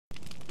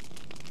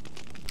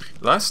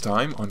Last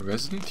time on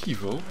Resident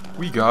Evil,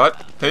 we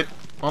got hit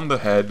on the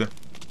head.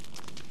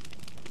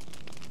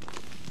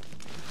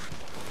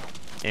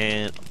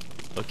 And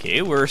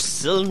okay, we're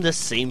still in the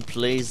same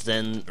place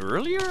than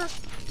earlier?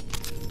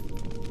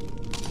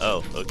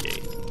 Oh,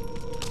 okay.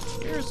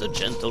 Here's a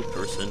gentle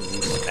person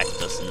who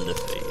smacked us in the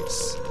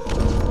face.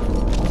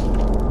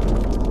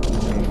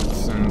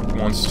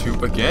 And wants to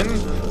again?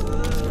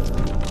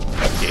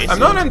 Okay, I'm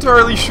not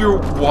entirely sure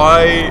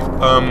why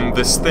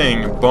this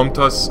thing bumped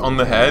us on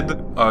the head,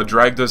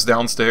 dragged us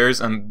downstairs,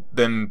 and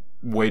then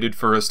waited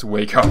for us to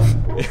wake up.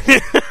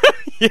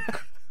 Yeah.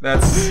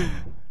 That's...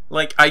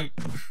 like, I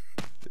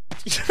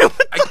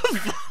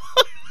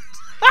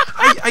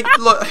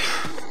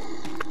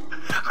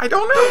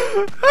don't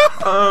know.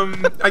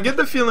 I get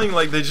the feeling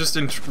like they just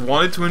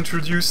wanted to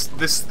introduce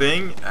this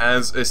thing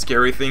as a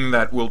scary thing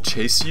that will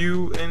chase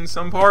you in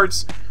some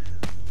parts.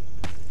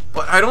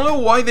 But I don't know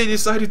why they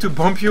decided to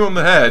bump you on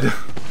the head.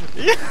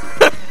 Yeah.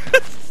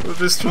 With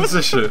this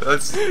transition.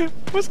 That's...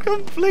 was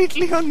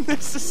completely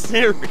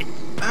unnecessary.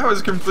 that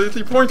was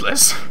completely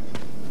pointless.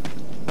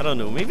 I don't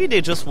know, maybe they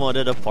just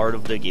wanted a part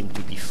of the game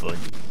to be fun.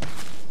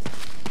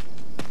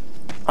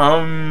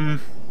 I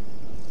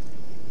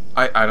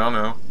don't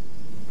know.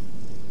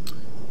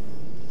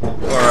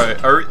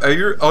 Alright,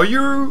 are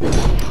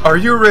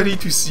you ready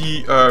to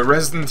see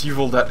Resident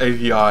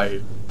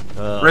Evil.avi?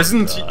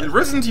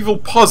 Resident Evil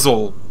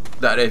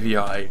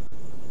Puzzle.avi.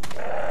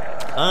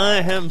 I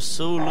am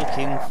so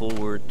looking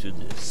forward to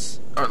this.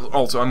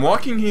 Also, I'm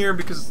walking here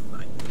because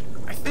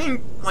I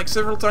think like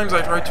several times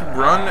I tried to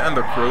run and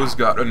the crows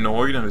got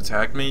annoyed and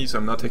attacked me, so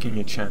I'm not taking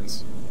a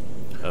chance.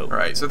 Oh.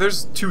 Alright, so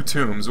there's two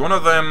tombs. One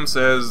of them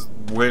says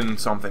win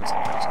something,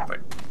 something,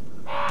 something.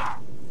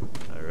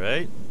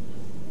 Alright.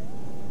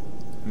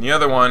 And the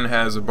other one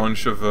has a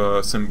bunch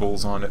of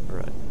symbols on it.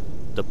 Alright.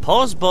 The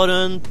pause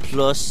button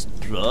plus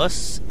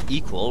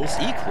equals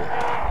equal.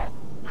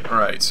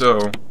 Alright,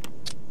 so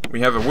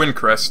we have a wind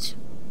crest.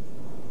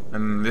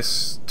 And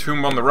this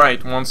tomb on the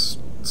right wants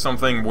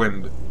something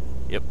wind.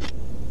 Yep.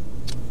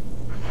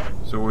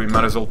 So we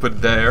might as well put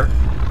it there.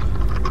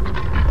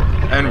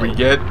 And we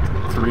get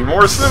 3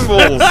 more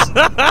symbols!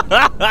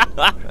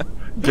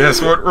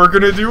 Guess what we're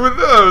gonna do with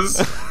those?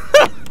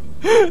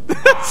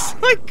 That's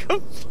like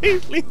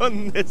completely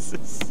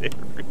unnecessary.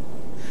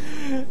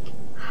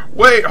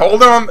 Wait,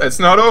 hold on, it's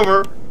not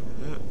over!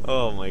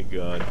 Oh my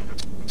god.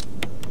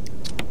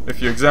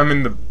 If you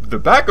examine the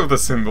back of the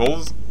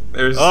symbols,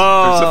 there's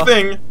a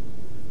thing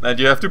that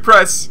you have to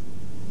press.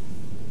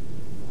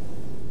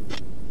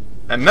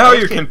 And now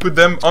you can put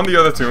them on the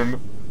other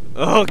tomb.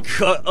 Oh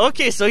god,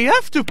 okay, so you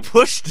have to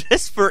push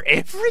this for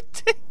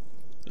everything?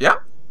 Yeah,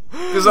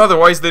 because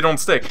otherwise they don't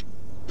stick.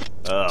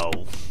 Oh.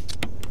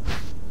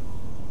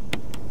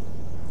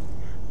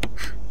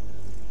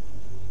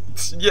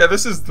 Yeah,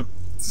 this is the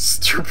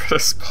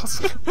stupidest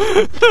puzzle.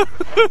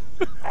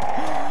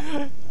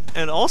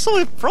 And also,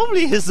 it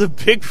probably is a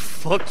big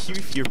fuck you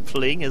if you're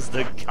playing as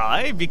the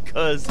guy,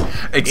 because...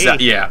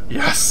 Yeah,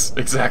 yes,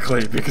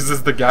 exactly, because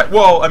it's the guy...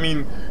 Well, I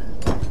mean...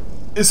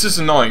 It's just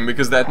annoying,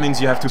 because that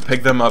means you have to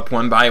pick them up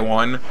one by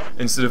one,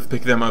 instead of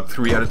pick them up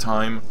 3 at a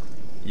time.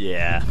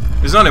 Yeah.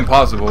 It's not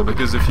impossible,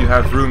 because if you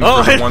have room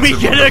oh, for and one we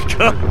symbol... get a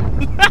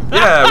gun!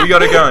 Yeah, we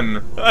got a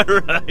gun!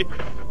 Alright.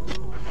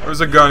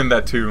 There's a gun in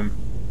that tomb.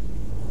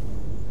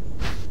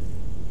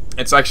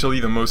 It's actually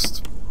the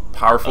most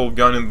powerful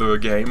gun in the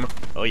game.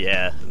 Oh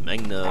yeah,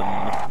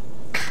 Magnum.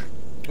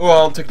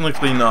 Well,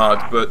 technically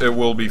not, but it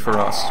will be for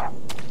us.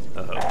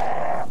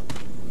 Uh-oh.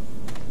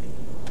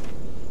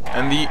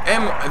 And the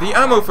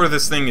ammo for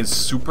this thing is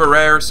super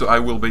rare, so I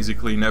will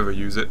basically never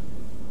use it.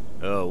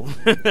 Oh.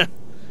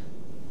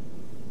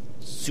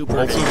 Super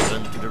Also,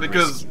 excellent to the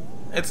because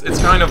rescue.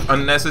 it's kind of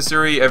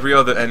unnecessary. Every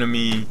other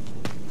enemy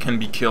can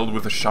be killed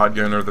with a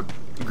shotgun or the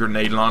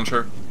grenade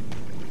launcher.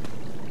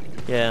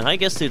 Yeah, I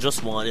guess they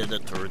just wanted a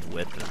third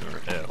weapon,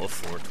 or a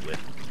fourth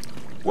weapon.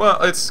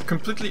 Well, it's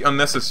completely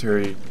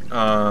unnecessary.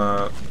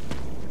 Like,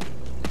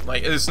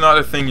 it's not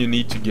a thing you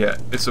need to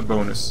get. It's a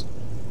bonus.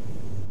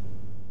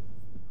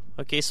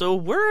 Okay, so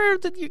where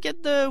did you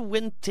get the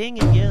wind thing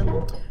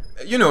again?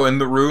 You know, in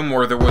the room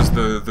where there was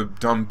the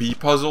dumb bee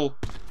puzzle.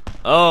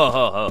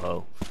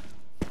 Oh.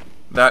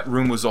 That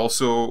room was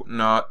also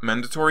not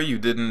mandatory. You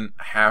didn't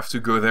have to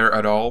go there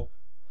at all.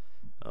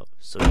 Oh,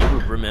 so you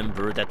will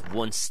remember that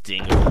one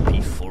sting will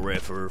be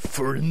forever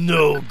for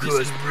no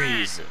good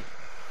reason.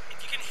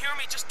 If you can hear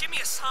me, just give me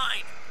a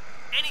sign.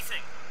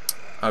 Anything.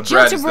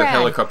 Brad is the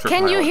helicopter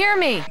Can pilot. you hear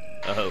me?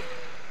 Oh.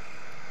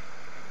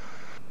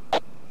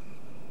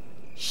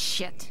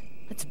 Shit,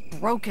 it's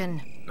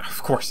broken.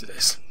 Of course it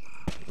is.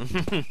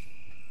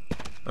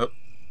 Oh.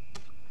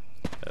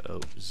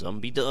 Uh-oh,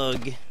 zombie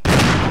dog.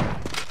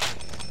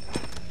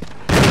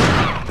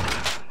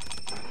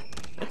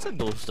 That's a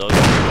ghost dog,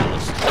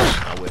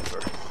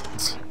 however.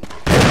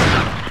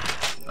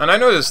 And I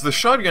noticed the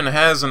shotgun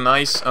has a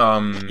nice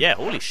Yeah,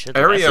 holy shit.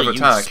 area that's of a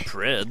attack. huge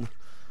spread.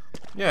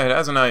 Yeah, it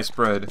has a nice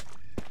spread.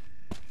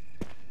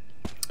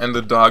 And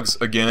the dogs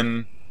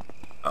again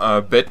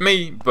bit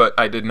me, but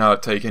I did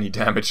not take any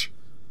damage.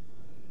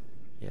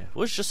 Yeah, it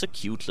was just a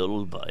cute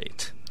little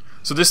bite.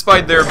 So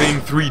despite there being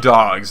 3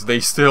 dogs, they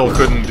still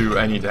couldn't do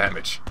any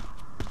damage.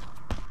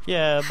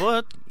 Yeah,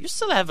 but you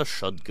still have a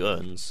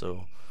shotgun,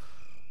 so...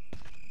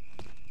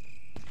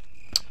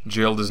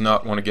 Jill does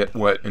not want to get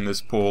wet in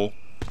this pool.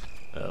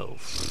 Oh.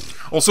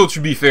 Also, to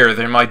be fair,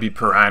 there might be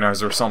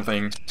piranhas or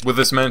something. With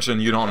this mansion,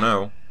 you don't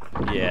know.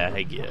 Yeah,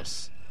 I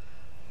guess.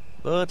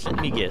 But let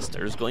me guess,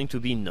 there's going to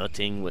be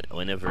nothing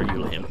whenever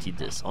you'll empty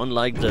this,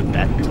 unlike the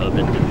bathtub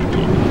at the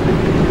beginning.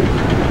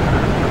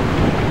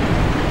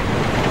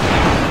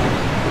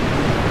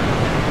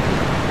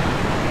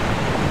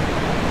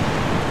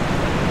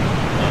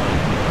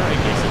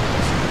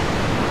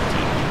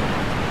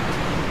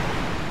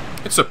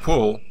 It's a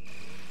pool.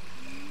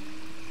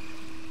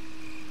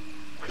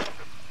 You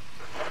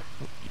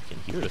can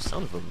hear the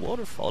sound of a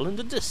waterfall in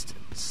the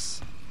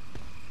distance.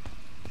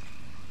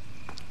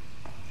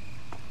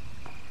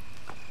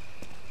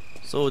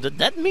 So did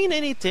that mean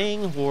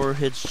anything, or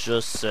it's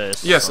just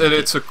Yes, something?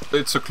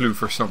 it's a clue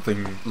for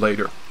something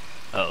later.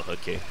 Oh,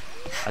 okay.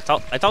 I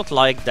thought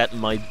like that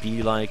might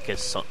be like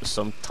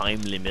some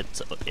time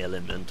limit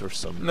element or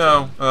something.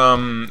 No,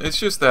 it's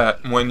just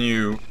that when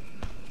you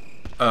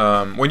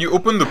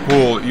open the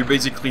pool, you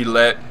basically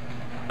let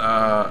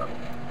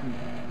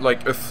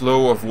like a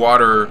flow of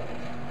water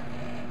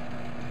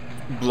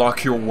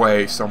block your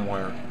way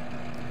somewhere.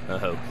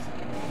 Oh.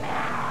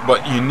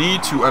 But you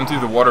need to empty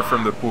the water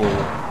from the pool.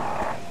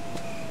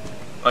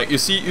 Like you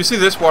see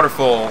this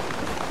waterfall.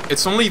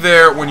 It's only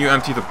there when you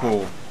empty the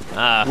pool.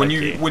 Ah, When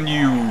okay.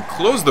 you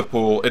close the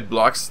pool, it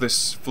blocks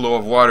this flow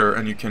of water,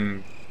 and you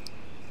can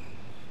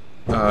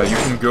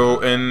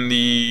go in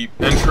the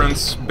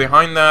entrance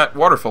behind that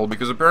waterfall,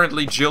 because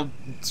apparently Jill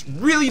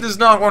really does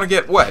not want to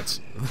get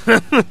wet.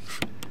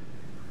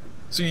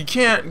 So you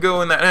can't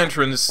go in that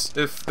entrance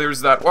if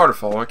there's that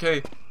waterfall,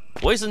 okay?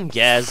 Poison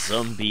gas,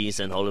 zombies,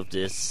 and all of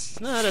this.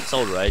 Nah, that's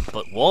alright,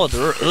 but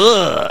water,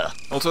 ugh!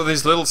 Also,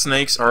 these little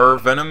snakes are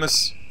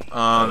venomous.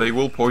 They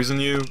will poison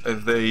you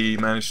if they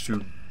manage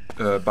to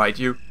bite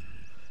you.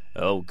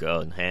 Oh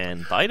god,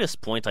 and by this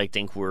point I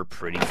think we're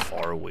pretty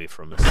far away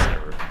from a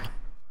sewer.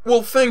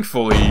 Well,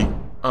 thankfully,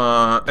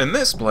 in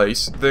this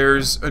place,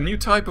 there's a new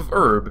type of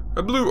herb,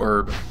 a blue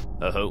herb,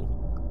 Oh.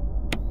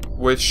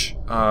 which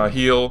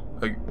heal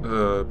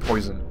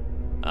poison.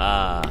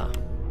 Ah.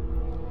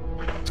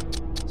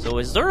 So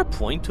is there a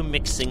point to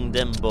mixing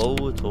them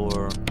both,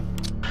 or...?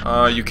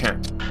 You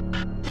can't.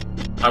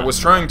 I was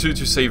trying to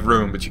save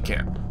room, but you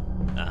can't.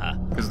 Ah.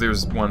 Because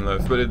there's one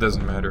left, but it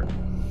doesn't matter.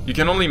 You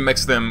can only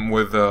mix them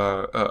with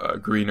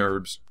green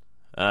herbs.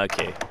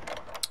 Okay.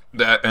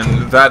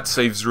 That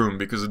saves room,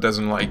 because it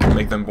doesn't, like,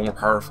 make them more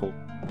powerful.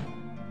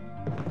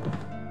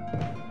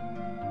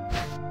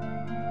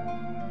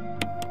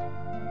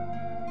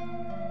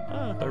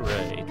 Ah,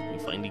 alright. We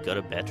finally got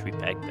a battery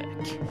pack back.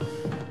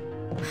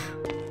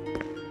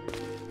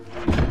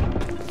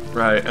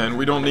 Right, and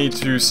we don't need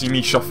to see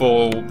me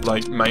shuffle,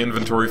 like, my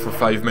inventory for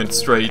 5 minutes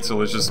straight, so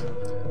let's just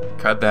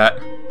cut that.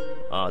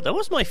 That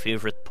was my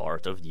favorite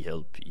part of the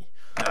LP.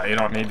 No, you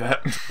don't need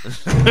that.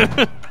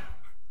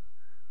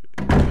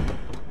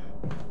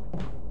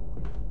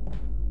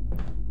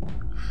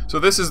 So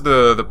this is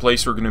the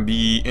place we're gonna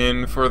be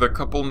in for the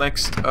couple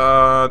next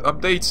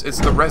updates. It's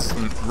the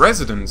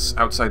residence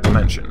outside the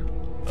mansion.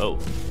 Oh.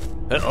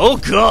 Oh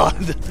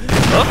god!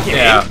 Okay,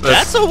 Yeah,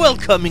 that's a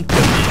welcoming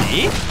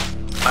committee.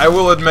 I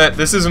will admit,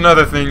 this is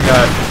another thing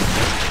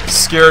that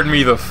scared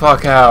me the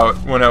fuck out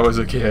when I was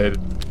a kid.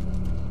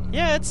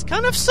 Yeah, it's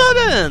kind of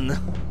sudden.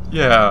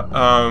 Yeah,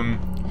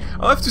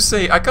 I'll have to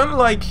say, I kinda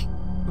like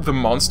the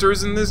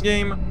monsters in this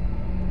game.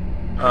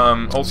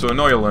 Also an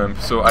oil lamp,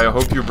 so I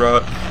hope you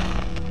brought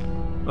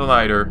a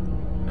lighter.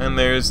 And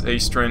there's a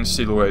strange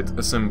silhouette,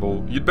 a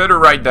symbol. You'd better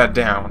write that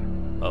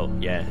down. Oh,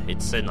 yeah,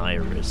 it's an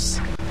iris.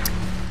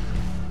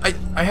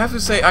 I have to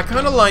say, I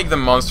kinda like the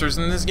monsters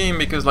in this game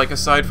because, like,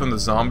 aside from the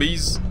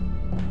zombies,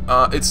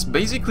 it's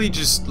basically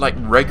just, like,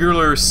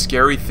 regular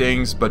scary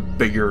things, but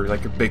bigger,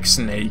 like a big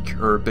snake,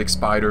 or a big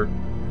spider,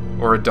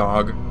 or a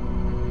dog.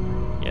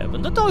 Yeah,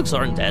 but the dogs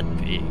aren't that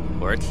big,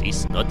 or at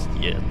least not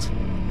yet.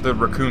 The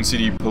Raccoon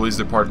City Police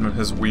Department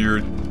has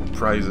weird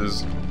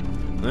prizes.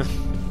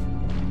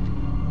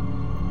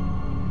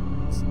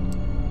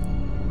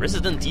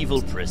 Resident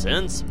Evil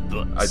presents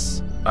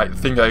books. I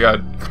think I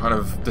got kind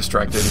of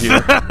distracted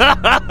here.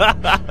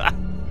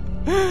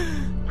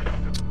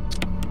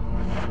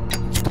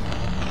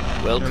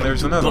 Welcome And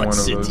there's to another Butt one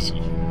of City. those.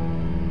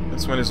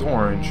 This one is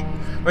orange.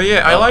 But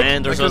yeah, I like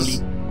and there's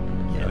because,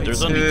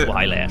 there's only two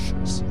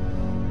eyelashes.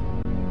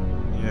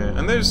 Yeah,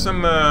 and there's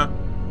some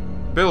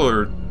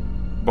billiard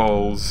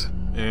balls,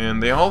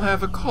 and they all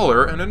have a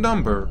color and a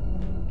number.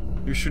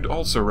 You should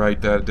also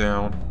write that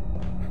down.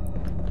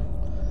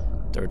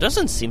 There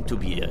doesn't seem to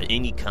be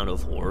any kind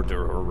of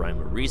order or rhyme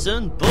or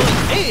reason, but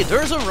hey,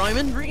 there's a rhyme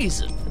and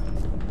reason.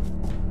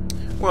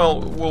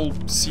 Well, we'll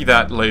see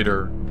that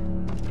later.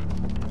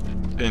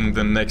 In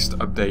the next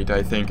update,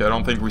 I think. I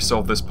don't think we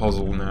solved this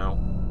puzzle now.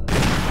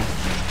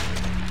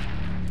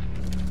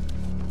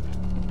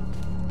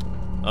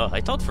 Oh,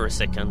 I thought for a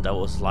second that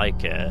was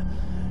like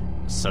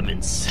some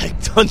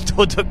insect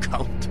onto the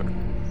counter.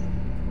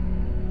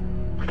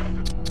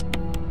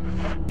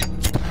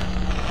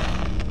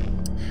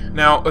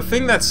 Now, a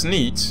thing that's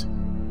neat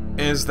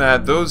is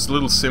that those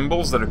little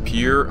symbols that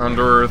appear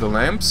under the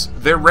lamps,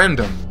 they're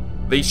random.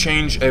 They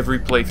change every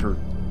playthrough.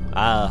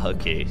 Ah,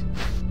 okay.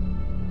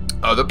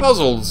 The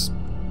puzzles,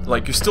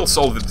 like, you still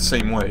solve it the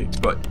same way,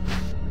 but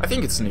I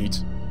think it's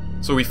neat.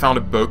 So we found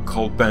a book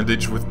called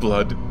Bandage with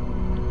Blood.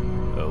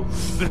 Oh.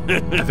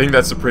 I think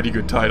that's a pretty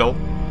good title.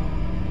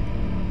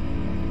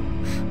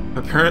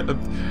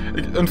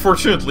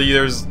 Unfortunately,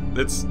 there's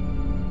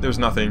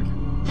nothing.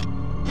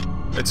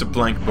 It's a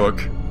blank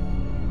book.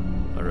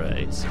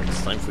 Alright, so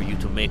it's time for you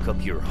to make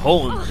up your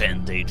own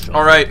bandage.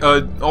 Alright,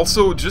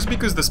 also, just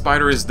because the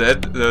spider is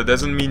dead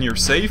doesn't mean you're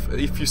safe.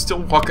 If you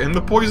still walk in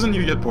the poison,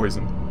 you get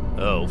poisoned.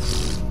 Oh.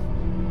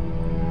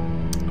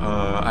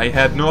 I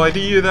had no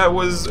idea that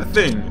was a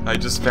thing. I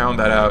just found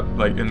that out,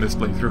 like, in this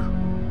playthrough.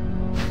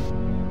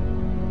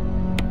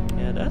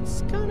 Yeah,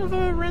 that's kind of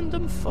a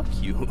random fuck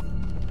you.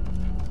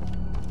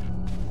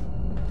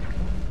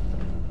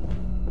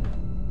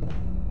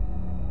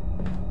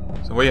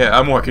 So yeah,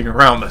 I'm walking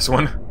around this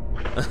one.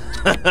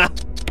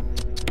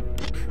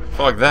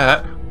 Fuck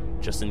that.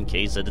 Just in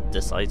case that it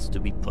decides to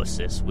be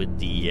possessed with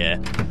the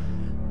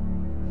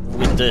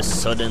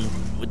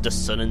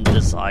sudden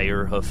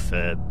desire of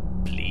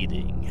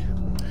bleeding.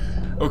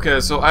 Okay,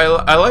 so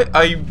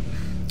I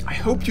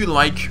hope you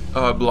like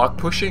block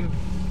pushing.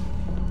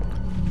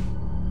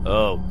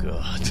 Oh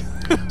god.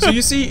 So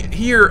you see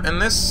here in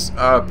this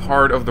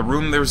part of the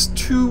room, there's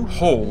 2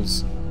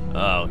 holes.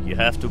 Oh, you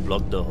have to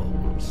block the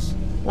holes.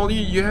 Well,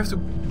 you have to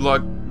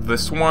block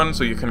this one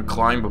so you can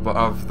climb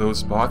above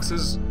those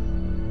boxes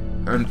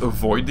and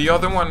avoid the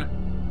other one.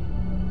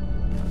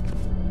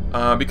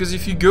 Because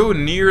if you go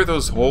near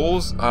those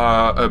holes,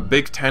 a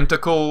big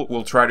tentacle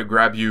will try to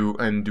grab you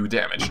and do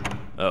damage.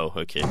 Oh,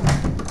 okay.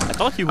 I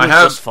thought you would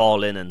just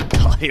fall in and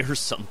die or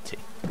something.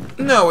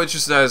 No, it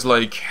just has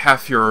like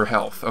half your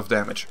health of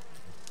damage.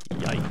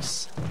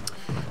 Yikes.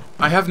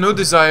 I have no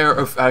desire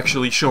of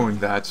actually showing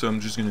that, so I'm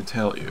just gonna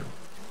tell you.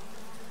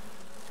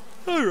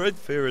 Alright,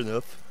 fair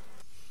enough.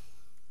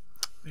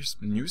 There's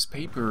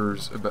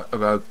newspapers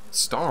about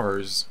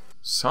stars.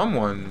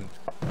 Someone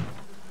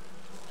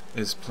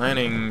is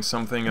planning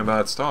something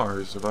about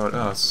stars, about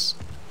us.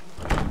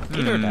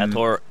 Either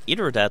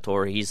that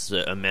or he's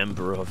a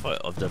member of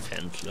the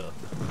fan club.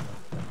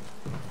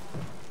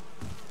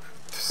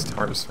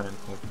 Stars fan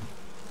club.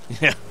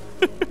 Yeah.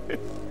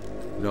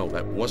 No,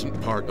 that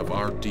wasn't part of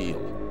our deal.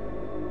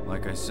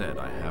 Like I said,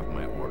 I have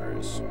my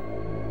orders.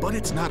 But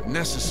it's not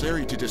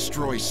necessary to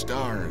destroy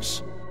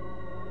stars.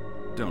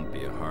 Don't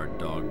be a hard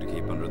dog to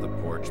keep under the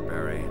porch,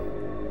 Barry.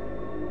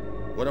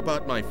 What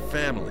about my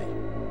family?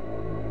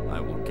 I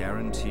will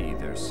guarantee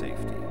their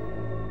safety.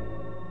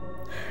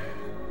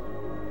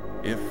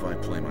 If I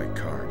play my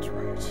cards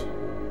right.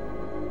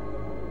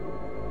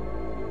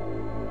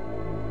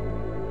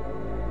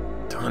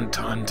 Dun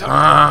dun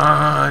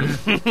dun!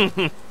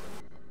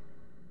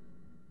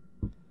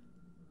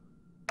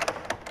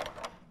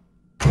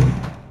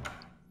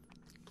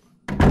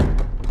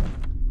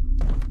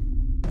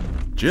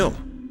 Jill!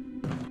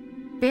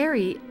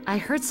 Barry, I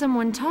heard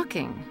someone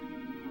talking.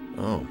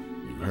 Oh,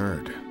 you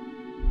heard.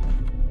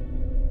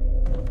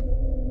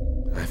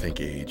 I think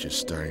age is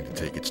starting to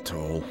take its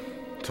toll.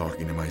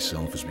 Talking to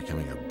myself is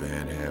becoming a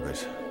bad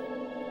habit.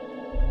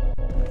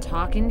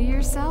 Talking to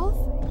yourself?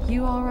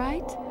 You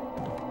alright?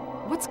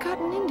 What's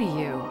gotten into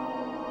you?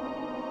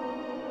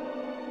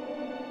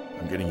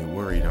 I'm getting you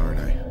worried, aren't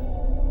I?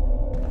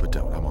 But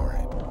don't, I'm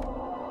alright.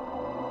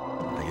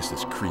 I guess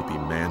this creepy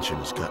mansion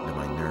has gotten to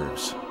my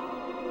nerves.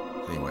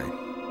 Anyway,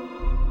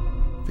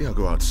 I think I'll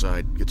go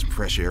outside, get some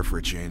fresh air for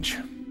a change.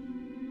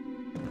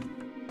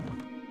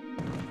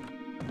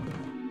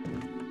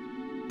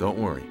 Don't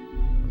worry,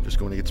 I'm just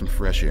going to get some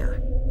fresh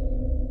air.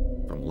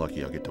 If I'm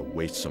lucky, I'll get to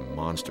waste some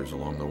monsters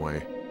along the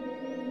way.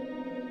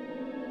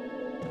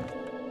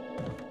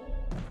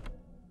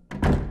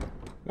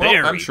 Well,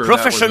 Very I'm sure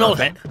professional.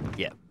 that was nothing.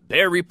 Yeah,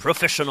 very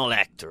professional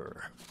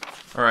actor.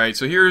 Alright,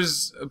 so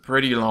here's a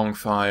pretty long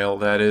file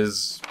that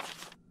is...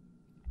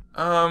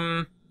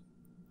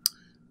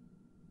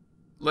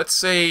 let's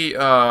say,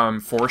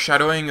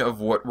 foreshadowing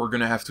of what we're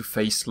gonna have to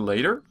face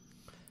later.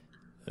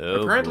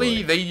 Oh,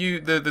 Apparently, boy.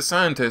 the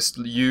scientists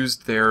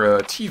used their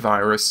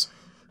T-virus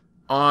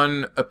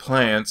on a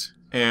plant,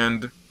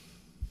 and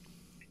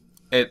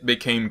it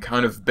became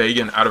kind of big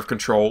and out of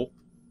control.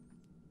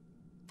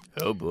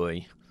 Oh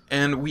boy.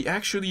 And we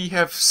actually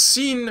have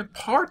seen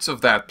parts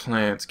of that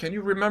plant. Can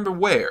you remember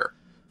where?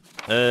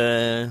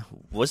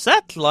 Was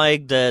that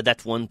like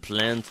that one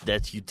plant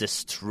that you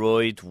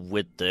destroyed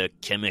with the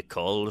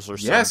chemicals or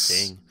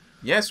something?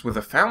 Yes, with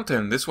a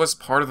fountain. This was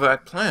part of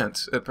that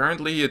plant.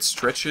 Apparently it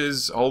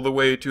stretches all the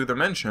way to the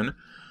mansion,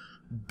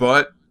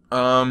 but,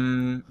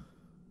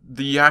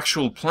 the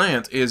actual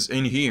plant is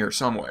in here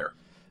somewhere.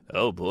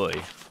 Oh boy.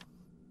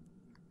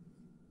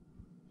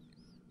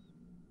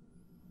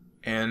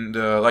 And,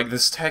 like,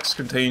 this text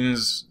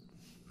contains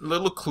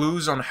little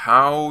clues on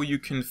how you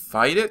can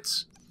fight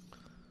it?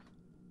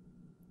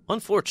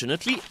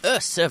 Unfortunately,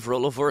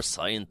 several of our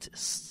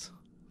scientists.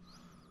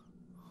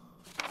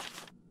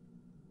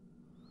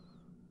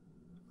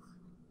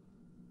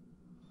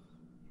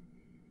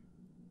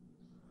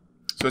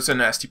 So it's a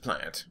nasty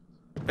plant.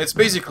 It's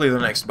basically the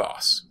next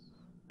boss.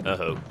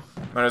 Oh.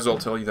 Might as well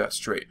tell you that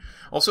straight.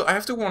 Also, I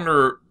have to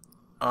wonder,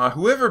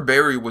 whoever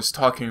Barry was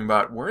talking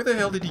about, where the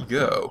hell did he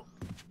go?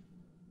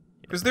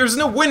 Because there's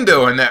no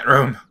window in that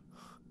room.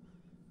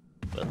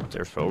 Well,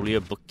 there's probably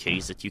a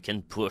bookcase that you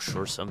can push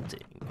or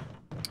something.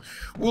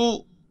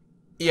 Well,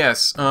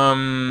 yes,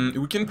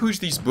 we can push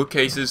these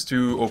bookcases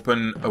to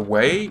open a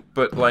way,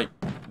 but, like,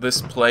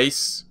 this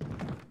place,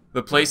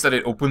 the place that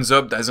it opens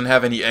up doesn't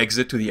have any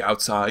exit to the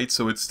outside,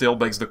 so it still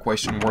begs the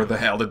question, where the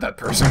hell did that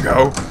person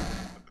go?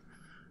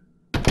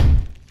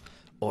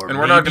 Or and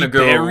we're not gonna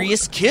go... Barry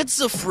is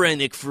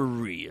schizophrenic for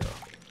real.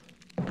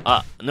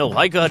 No,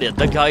 I got it.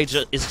 The guy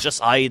is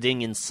just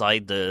hiding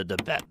inside the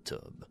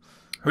bathtub.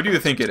 Who do you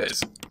think it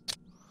is?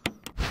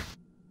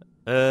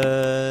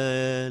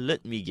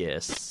 Let me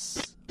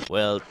guess.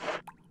 Well...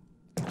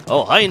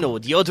 Oh, I know,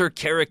 the other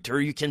character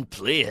you can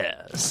play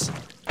as.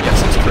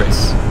 Yes, it's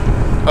Chris.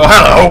 Oh,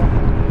 hello!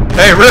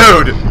 Hey,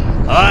 rude!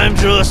 I'm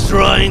just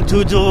trying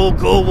to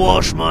go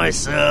wash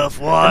myself.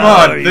 Why Come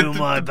on, are you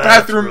my the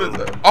bathroom is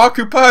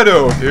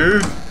occupado,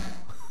 dude!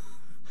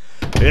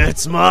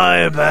 It's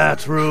my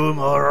bathroom,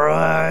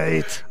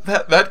 alright?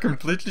 That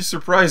completely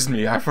surprised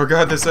me. I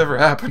forgot this ever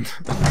happened.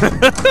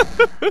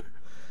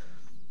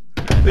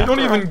 They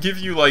don't even give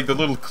you, like, the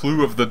little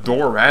clue of the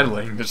door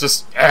rattling. It's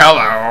just,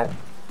 hello!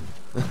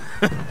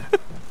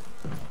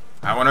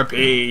 I wanna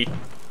pee.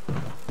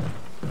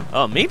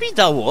 Oh, maybe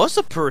that was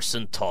a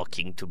person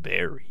talking to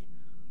Barry.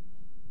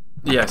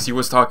 Yes, he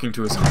was talking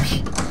to a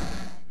zombie.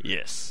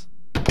 Yes.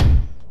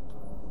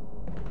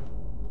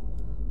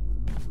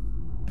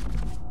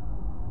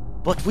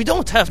 But we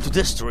don't have to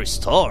destroy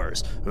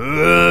stars.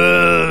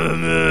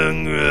 Man,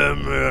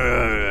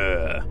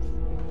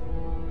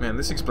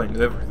 this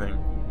explains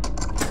everything.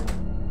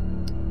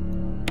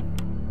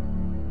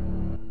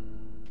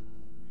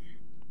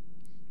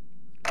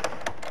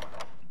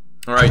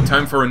 Alright,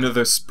 time for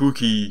another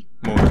spooky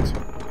moment.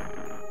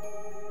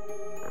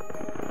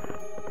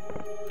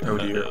 Oh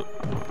dear.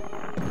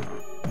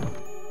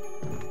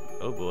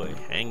 Oh boy,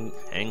 hang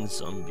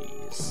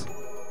zombies.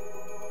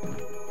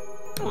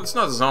 Well, it's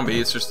not a zombie,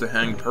 it's just a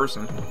hanged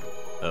person.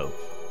 Oh.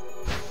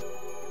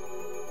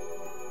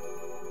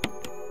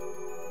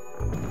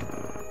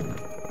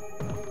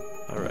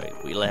 Alright,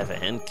 we'll have a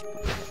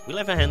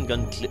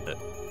handgun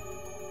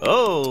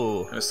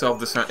Oh! A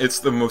self-defense. It's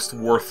the most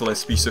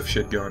worthless piece of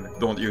shit gun.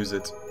 Don't use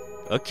it.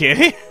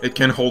 Okay. It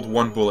can hold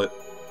one bullet.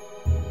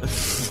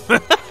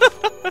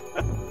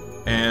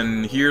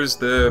 And here's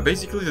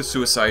basically the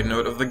suicide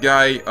note of the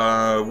guy.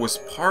 Was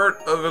part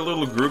of a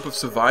little group of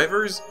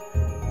survivors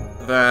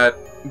that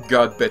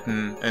got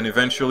bitten and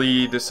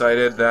eventually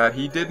decided that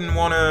he didn't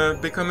want to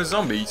become a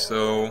zombie,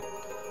 so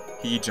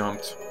he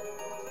jumped.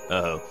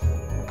 Oh.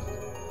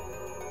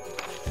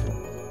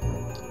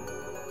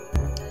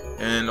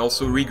 And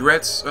also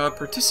regrets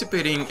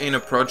participating in a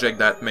project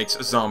that makes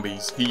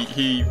zombies.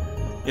 He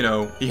you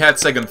know, he had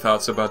second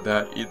thoughts about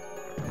that. He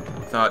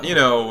thought, you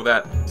know,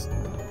 that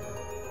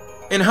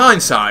in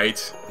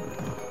hindsight,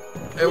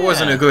 it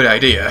wasn't a good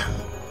idea.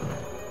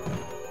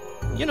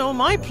 You know,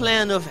 my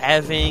plan of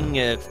having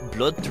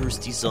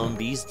bloodthirsty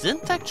zombies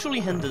didn't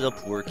actually ended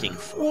up working.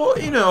 Well,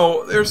 you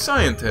know, they're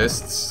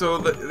scientists,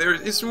 so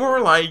it's more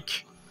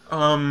like,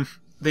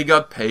 they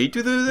got paid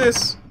to do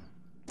this,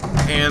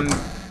 and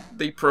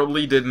they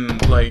probably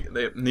didn't, like,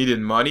 they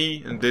needed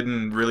money and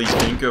didn't really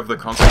think of the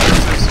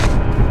consequences.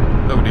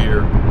 Oh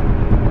dear.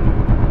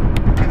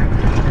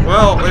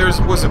 Well, there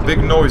was a big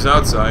noise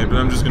outside, but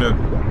I'm just gonna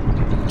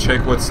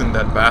check what's in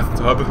that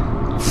bathtub.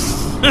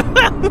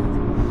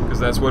 Because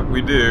that's what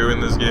we do in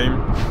this game.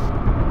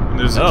 And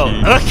there's a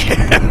key. Okay.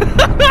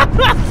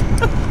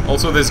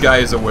 Also, this guy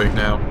is awake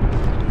now.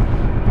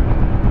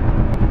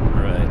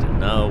 Right, and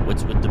now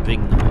what's with the big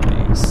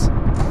noise?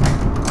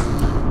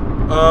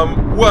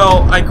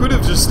 Well, I could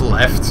have just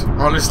left.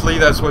 Honestly,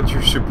 that's what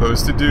you're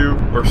supposed to do,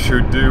 or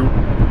should do.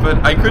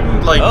 But I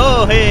couldn't, like...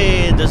 Oh,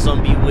 hey, the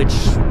zombie witch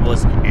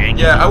was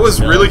angry. Yeah, I was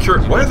really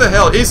curious. Where the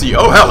hell is he?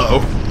 Oh,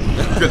 hello!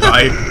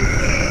 Goodbye.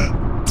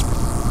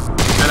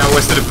 And I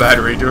wasted a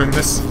battery doing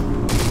this.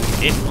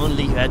 If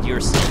only you had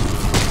your son.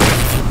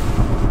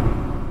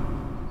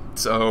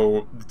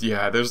 So,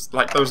 yeah, there's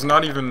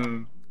not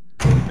even...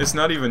 It's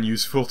not even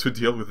useful to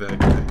deal with that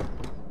guy.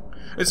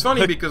 It's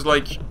funny because,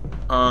 like,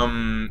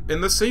 in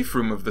the safe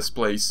room of this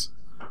place,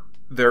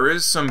 there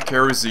is some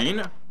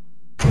kerosene,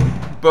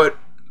 but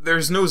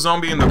there's no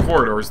zombie in the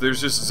corridors. There's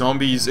just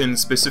zombies in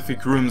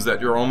specific rooms that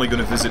you're only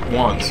gonna visit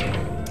once.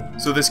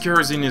 So this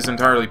kerosene is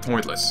entirely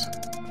pointless.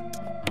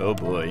 Oh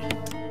boy.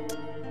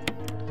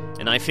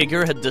 And I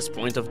figure at this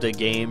point of the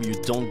game, you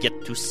don't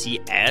get to see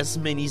as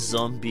many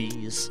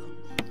zombies.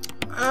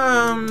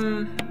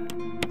 I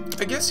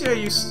guess, yeah,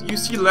 you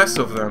see less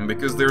of them,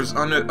 because there's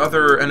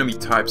other enemy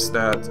types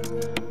that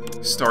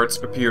starts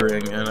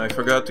appearing, and I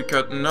forgot to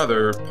cut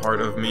another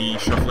part of me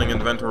shuffling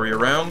inventory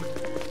around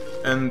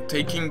and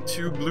taking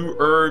 2 blue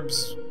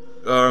herbs.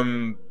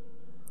 I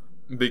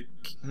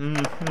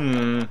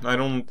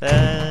don't...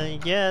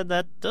 Yeah,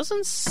 that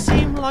doesn't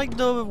seem like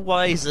the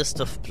wisest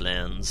of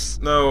plans.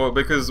 No,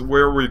 because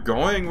where we're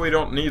going, we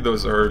don't need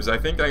those herbs. I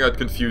think I got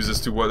confused as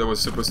to what I was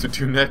supposed to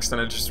do next,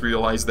 and I just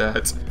realized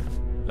that.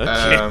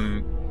 Okay.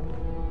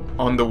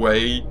 On the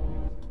way.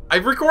 I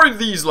recorded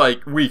these,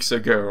 like, weeks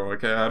ago,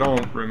 okay? I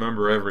don't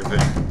remember everything.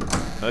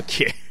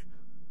 Okay.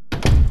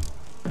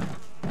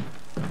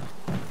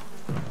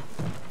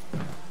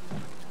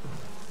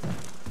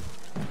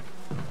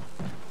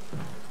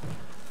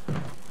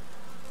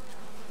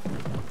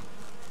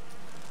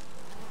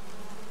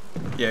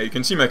 Yeah, you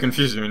can see my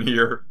confusion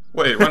here.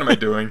 Wait, what am I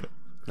doing?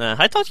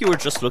 I thought you were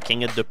just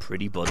looking at the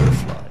pretty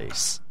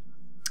butterflies.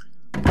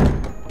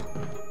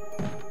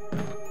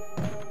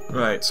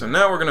 Right, so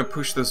now we're gonna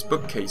push those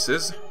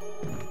bookcases.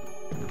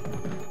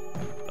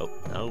 Oh,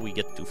 now we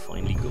get to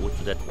finally go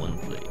to that one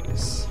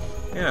place.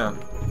 Yeah.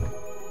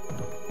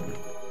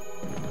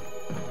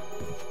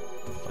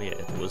 Oh yeah,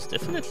 it was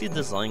definitely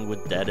designed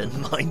with that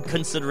in mind,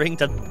 considering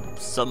that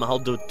somehow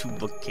the 2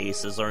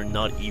 bookcases are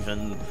not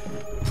even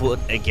put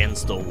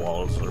against the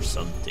walls or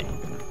something.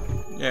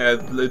 Yeah,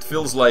 it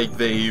feels like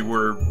they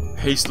were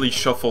hastily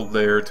shuffled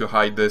there to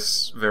hide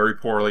this very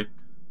poorly.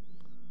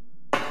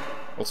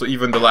 Also,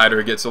 even the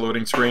ladder gets a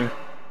loading screen.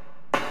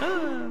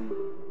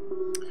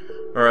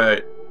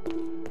 Alright.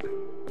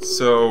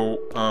 So,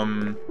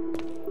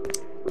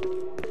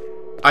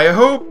 I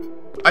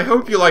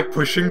hope you like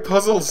pushing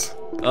puzzles.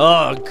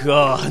 Oh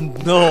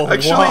god, no.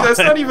 Actually, why? that's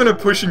not even a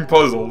pushing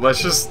puzzle.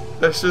 That's just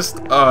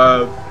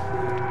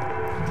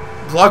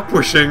block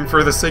pushing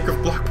for the sake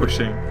of block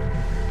pushing.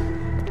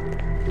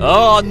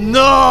 Oh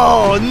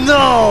no,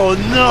 no,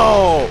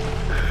 no.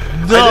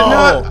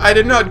 No! I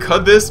did not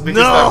cut this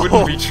because that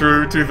wouldn't be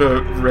true to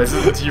the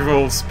Resident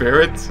Evil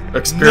spirit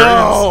experience.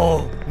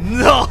 No!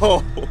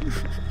 No!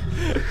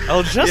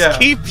 I'll just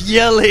keep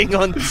yelling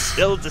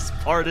until this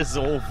part is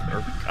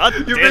over. God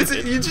damn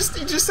it. You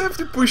just have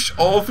to push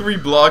all 3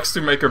 blocks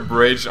to make a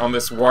bridge on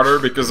this water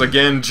because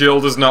again Jill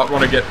does not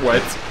want to get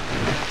wet.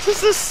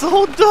 This is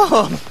so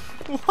dumb.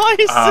 Why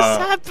is this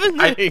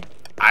happening?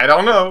 I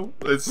don't know.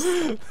 It's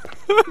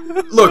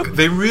look,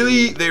 they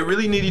really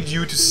needed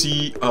you to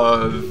see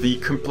the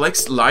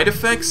complex light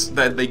effects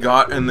that they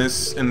got in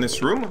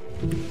this room.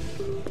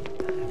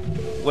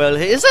 Well,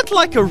 is it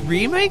like a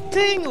remake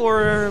thing,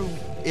 or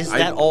is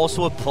that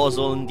also a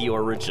puzzle in the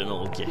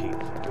original game?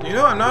 You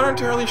know, I'm not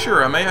entirely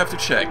sure. I may have to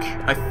check.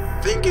 I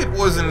think it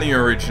was in the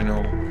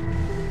original.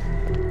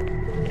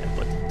 Yeah,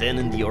 but then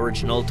in the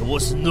original there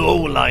was no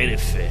light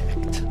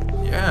effect.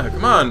 Yeah,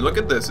 come on, look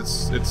at this.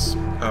 It's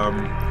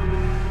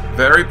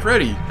very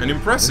pretty and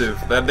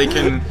impressive that they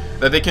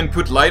can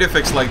put light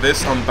effects like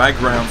this on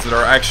backgrounds that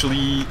are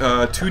actually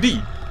 2D.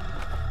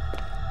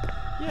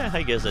 Yeah,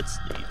 I guess that's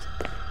neat.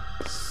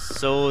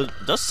 So,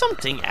 does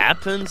something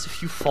happen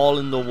if you fall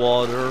in the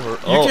water? Or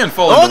you can't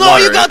fall in the water. Oh no,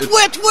 you got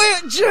wet,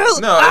 Jill!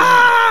 No,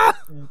 ah!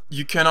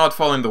 you cannot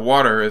fall in the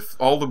water. If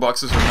all the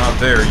boxes are not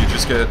there, you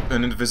just get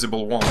an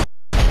invisible wall.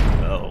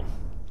 Oh.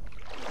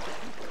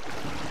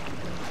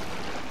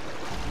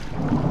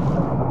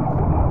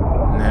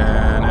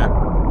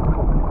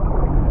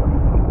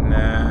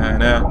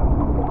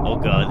 Oh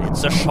god,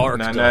 it's a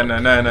shark.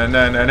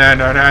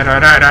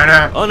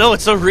 Oh no,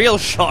 it's a real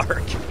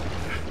shark.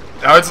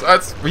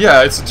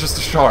 It's just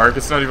a shark.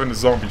 It's not even a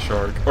zombie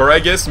shark. Or I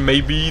guess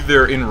maybe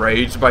they're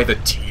enraged by the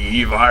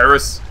T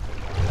virus.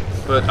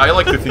 But I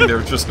like to think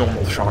they're just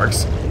normal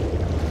sharks.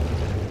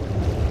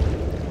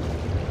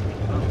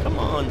 Oh, come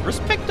on,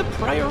 respect the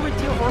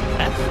priority of our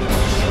path.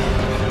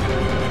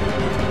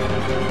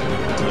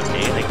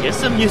 Okay, I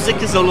guess the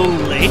music is a little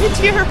late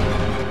here.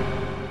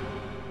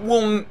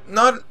 Well,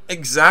 not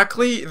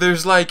exactly.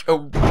 There's like a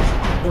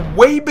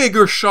way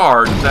bigger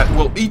shark that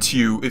will eat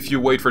you if you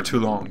wait for too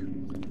long.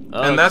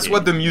 Okay. And that's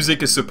what the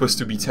music is supposed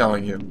to be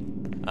telling you.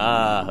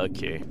 Ah,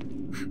 okay.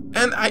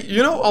 And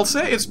I'll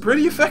say it's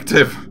pretty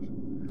effective.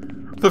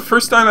 The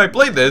first time I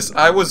played this,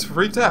 I was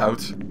freaked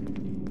out.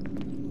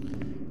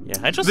 Yeah,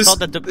 I just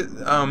thought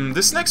that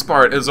this next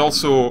part is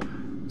also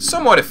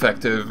somewhat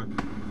effective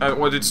at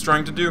what it's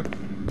trying to do.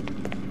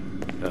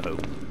 Uh-oh.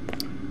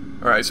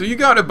 Alright, so you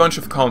got a bunch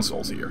of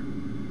consoles here.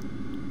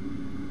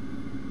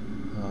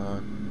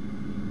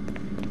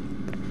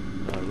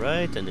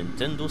 Alright, a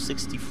Nintendo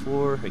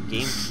 64, a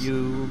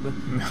GameCube...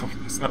 No,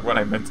 that's not what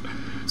I meant.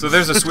 So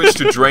there's a switch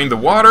to drain the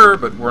water,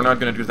 but we're not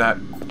gonna do that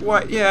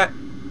quite yet.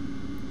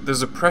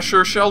 There's a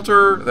pressure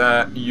shelter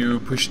that you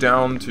push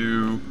down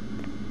to...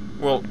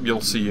 Well,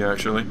 you'll see,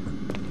 actually.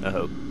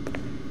 Uh-oh.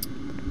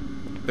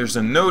 There's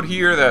a note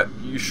here that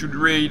you should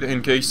read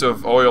in case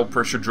of oil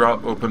pressure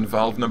drop. Open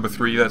valve number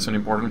 3, that's an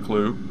important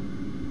clue.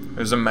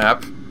 There's a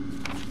map.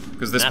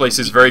 Because this place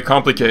is very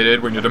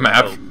complicated when you're the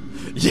map. Oh.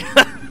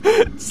 Yeah,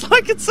 it's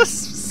like it's a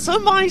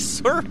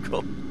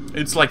semi-circle.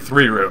 It's like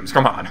 3 rooms,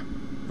 come on.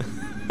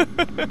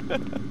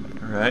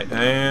 Alright,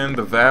 and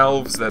the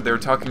valves that they're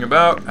talking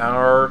about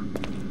are...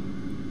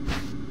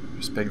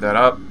 Just pick that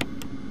up.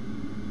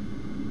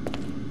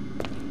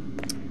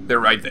 They're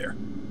right there.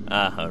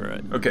 Ah,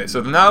 alright. Okay,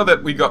 so now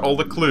that we got all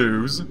the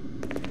clues,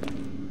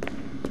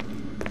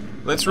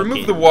 let's remove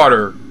Okay. the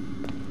water.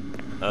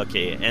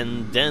 Okay,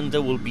 and then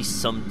there will be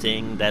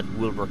something that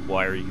will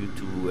require you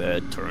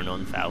to turn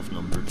on valve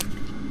number 3.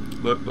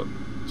 Look,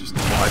 just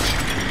watch.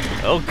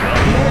 Oh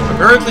god.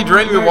 Apparently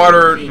draining the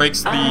water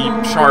makes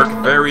the shark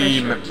very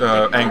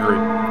angry.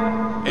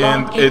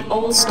 And it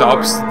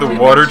stops the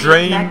water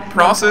drain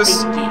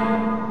process,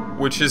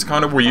 which is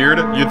kind of weird.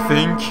 You'd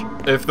think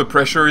if the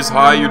pressure is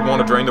high, you'd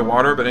want to drain the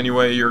water, but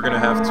anyway, we're gonna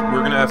have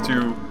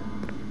to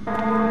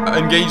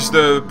engage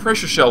the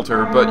pressure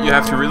shelter, but you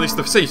have to release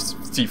the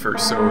safety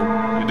first, so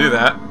you do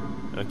that.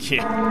 Okay.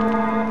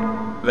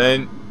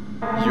 Then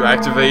you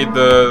activate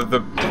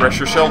the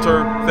pressure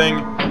shelter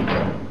thing.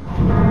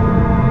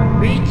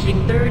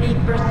 Reaching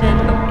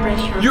 30% of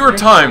pressure. You're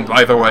timed,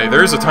 by the way.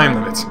 There is a time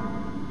limit.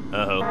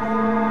 Uh-oh.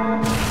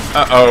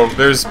 Uh-oh,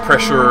 there's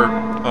pressure,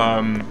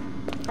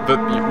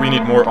 we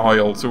need more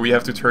oil, so we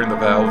have to turn the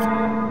valve.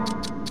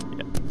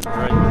 Yep.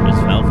 Alright, press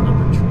valve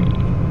number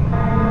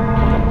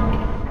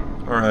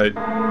 3. Alright.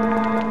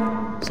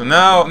 So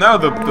now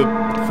the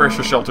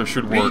pressure shelter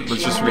should work.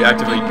 Let's just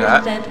reactivate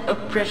that.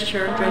 Of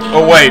pressure threshold.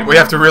 Oh wait, we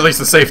have to release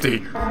the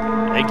safety.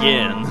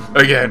 Again.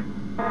 Again.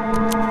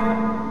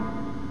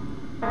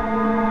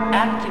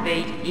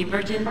 Activate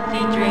emergency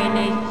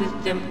drainage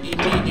system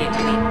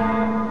immediately.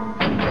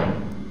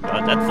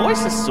 God, that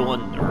voice is so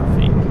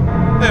unnerving.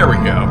 There we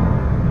go.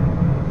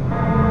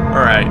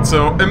 Alright,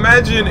 so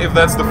imagine if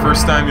that's the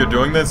first time you're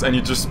doing this and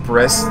you just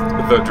press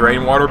the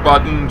drain water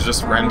button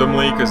just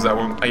randomly because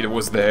it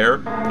was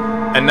there.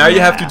 And now you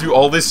have to do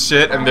all this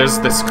shit and there's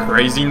this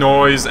crazy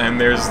noise and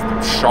there's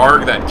the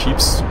shark that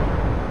keeps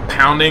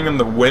pounding on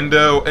the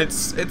window.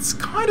 It's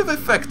kind of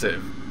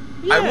effective.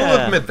 I will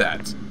Yeah. admit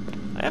that.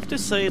 I have to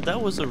say,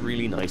 that was a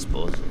really nice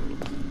puzzle.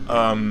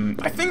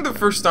 I think the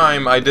first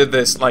time I did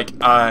this, like,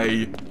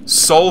 I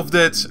solved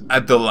it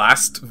at the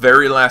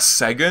very last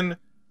second.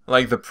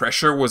 Like, the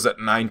pressure was at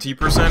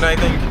 90%, I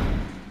think.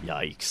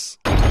 Yikes.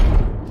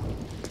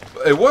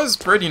 It was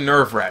pretty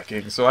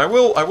nerve-wracking, so I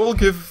will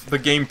give the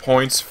game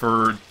points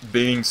for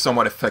being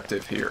somewhat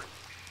effective here.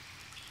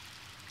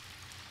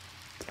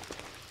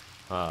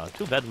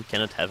 Too bad we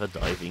cannot have a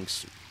diving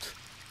suit.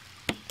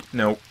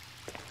 No.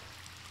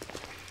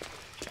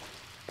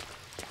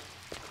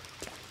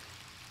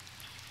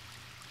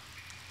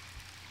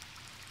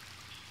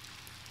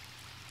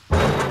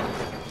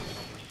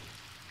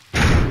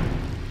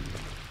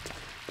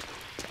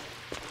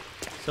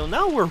 So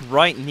now we're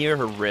right near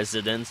her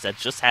residence that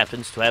just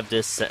happens to have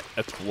this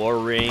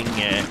acquiring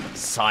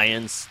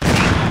science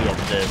thingy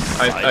of this.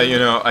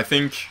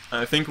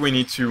 I think we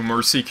need to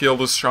mercy kill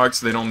those sharks.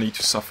 They don't need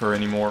to suffer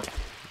anymore.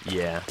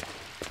 Yeah.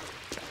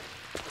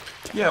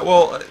 Yeah,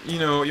 well,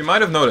 you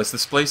might have noticed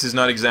this place is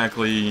not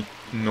exactly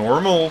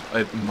normal.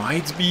 It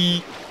might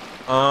be,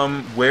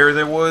 where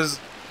there was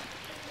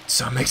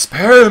some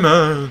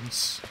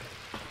experiments.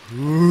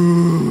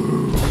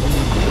 Ooh.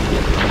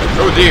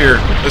 Oh dear,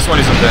 this one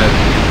isn't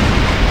dead.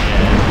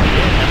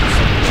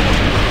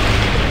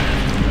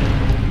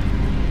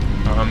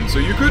 So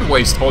you could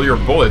waste all your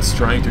bullets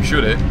trying to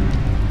shoot it.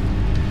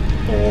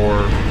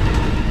 Or...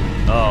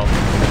 Oh,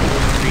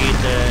 create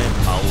a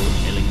power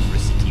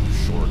electricity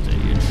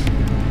shortage.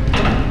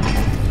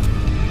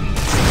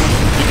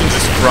 You can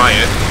just try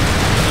it.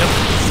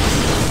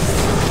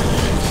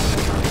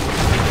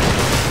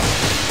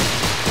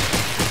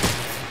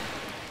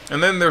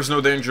 And then there's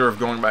no danger of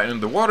going back in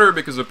the water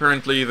because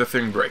apparently the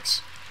thing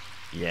breaks.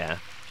 Yeah.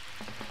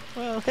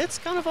 Well, it's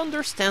kind of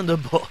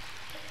understandable.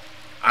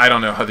 I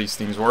don't know how these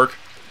things work.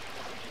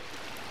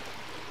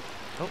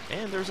 Oh,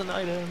 and there's an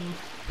item.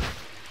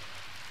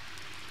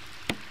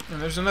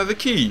 And there's another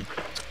key.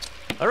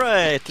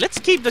 Alright, let's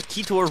keep the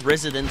key to our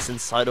residence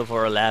inside of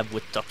our lab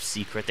with top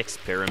secret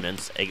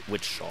experiments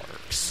with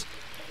sharks.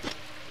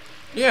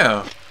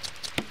 Yeah.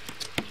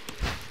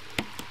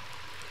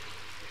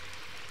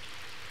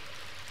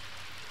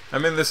 I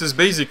mean, this is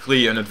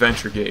basically an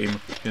adventure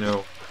game,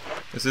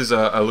 This is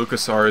a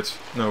LucasArts,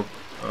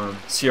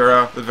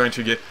 Sierra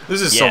adventure game.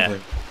 This is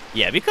something.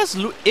 Yeah, because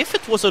if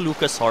it was a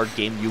LucasArts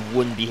game, you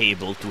wouldn't be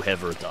able to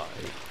ever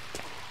die.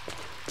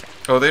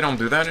 Oh, they don't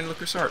do that in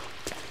LucasArts?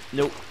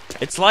 Nope.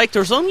 It's like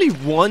there's only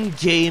one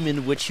game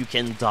in which you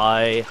can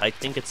die. I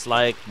think it's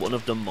like one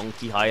of the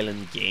Monkey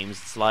Island games.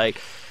 It's like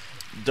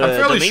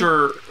I'm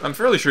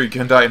fairly sure you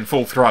can die in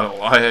Full Throttle.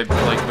 Like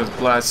the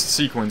last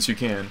sequence you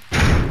can.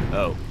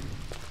 Oh.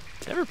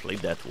 Never played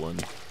that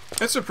one.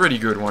 It's a pretty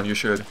good one, you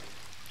should.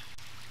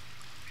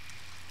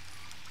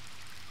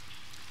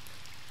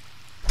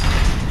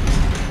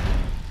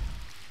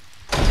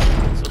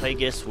 So I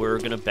guess we're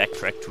gonna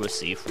backtrack to a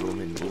safe room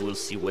and we will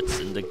see what's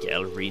in the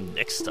gallery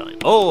next time.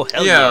 Oh,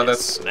 hell yeah,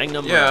 yes! that's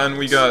Magnum yeah, rounds. and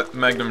we got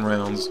Magnum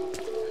rounds.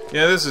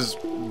 Yeah, this is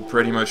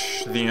pretty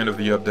much the end of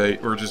the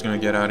update. We're just gonna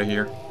get out of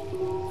here.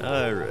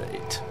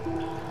 Alright.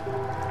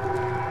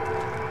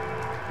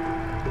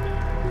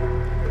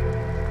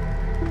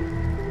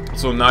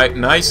 Also,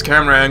 nice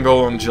camera angle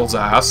on Jill's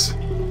ass.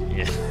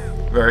 Yeah.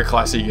 Very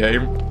classy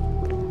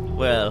game.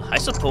 Well, I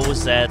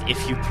suppose that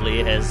if you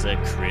play as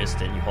Chris,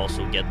 then you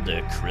also get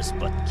the Chris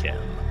butt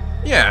cam.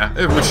 Yeah,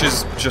 which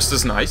is just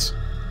as nice.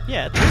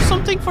 Yeah, there's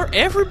something for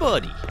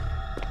everybody.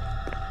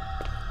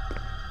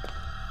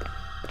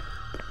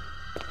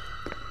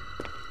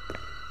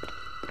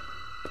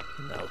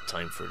 Now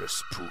time for the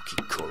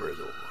spooky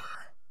corridor.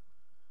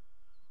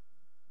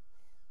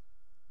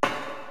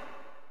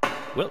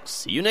 Well,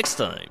 see you next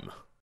time.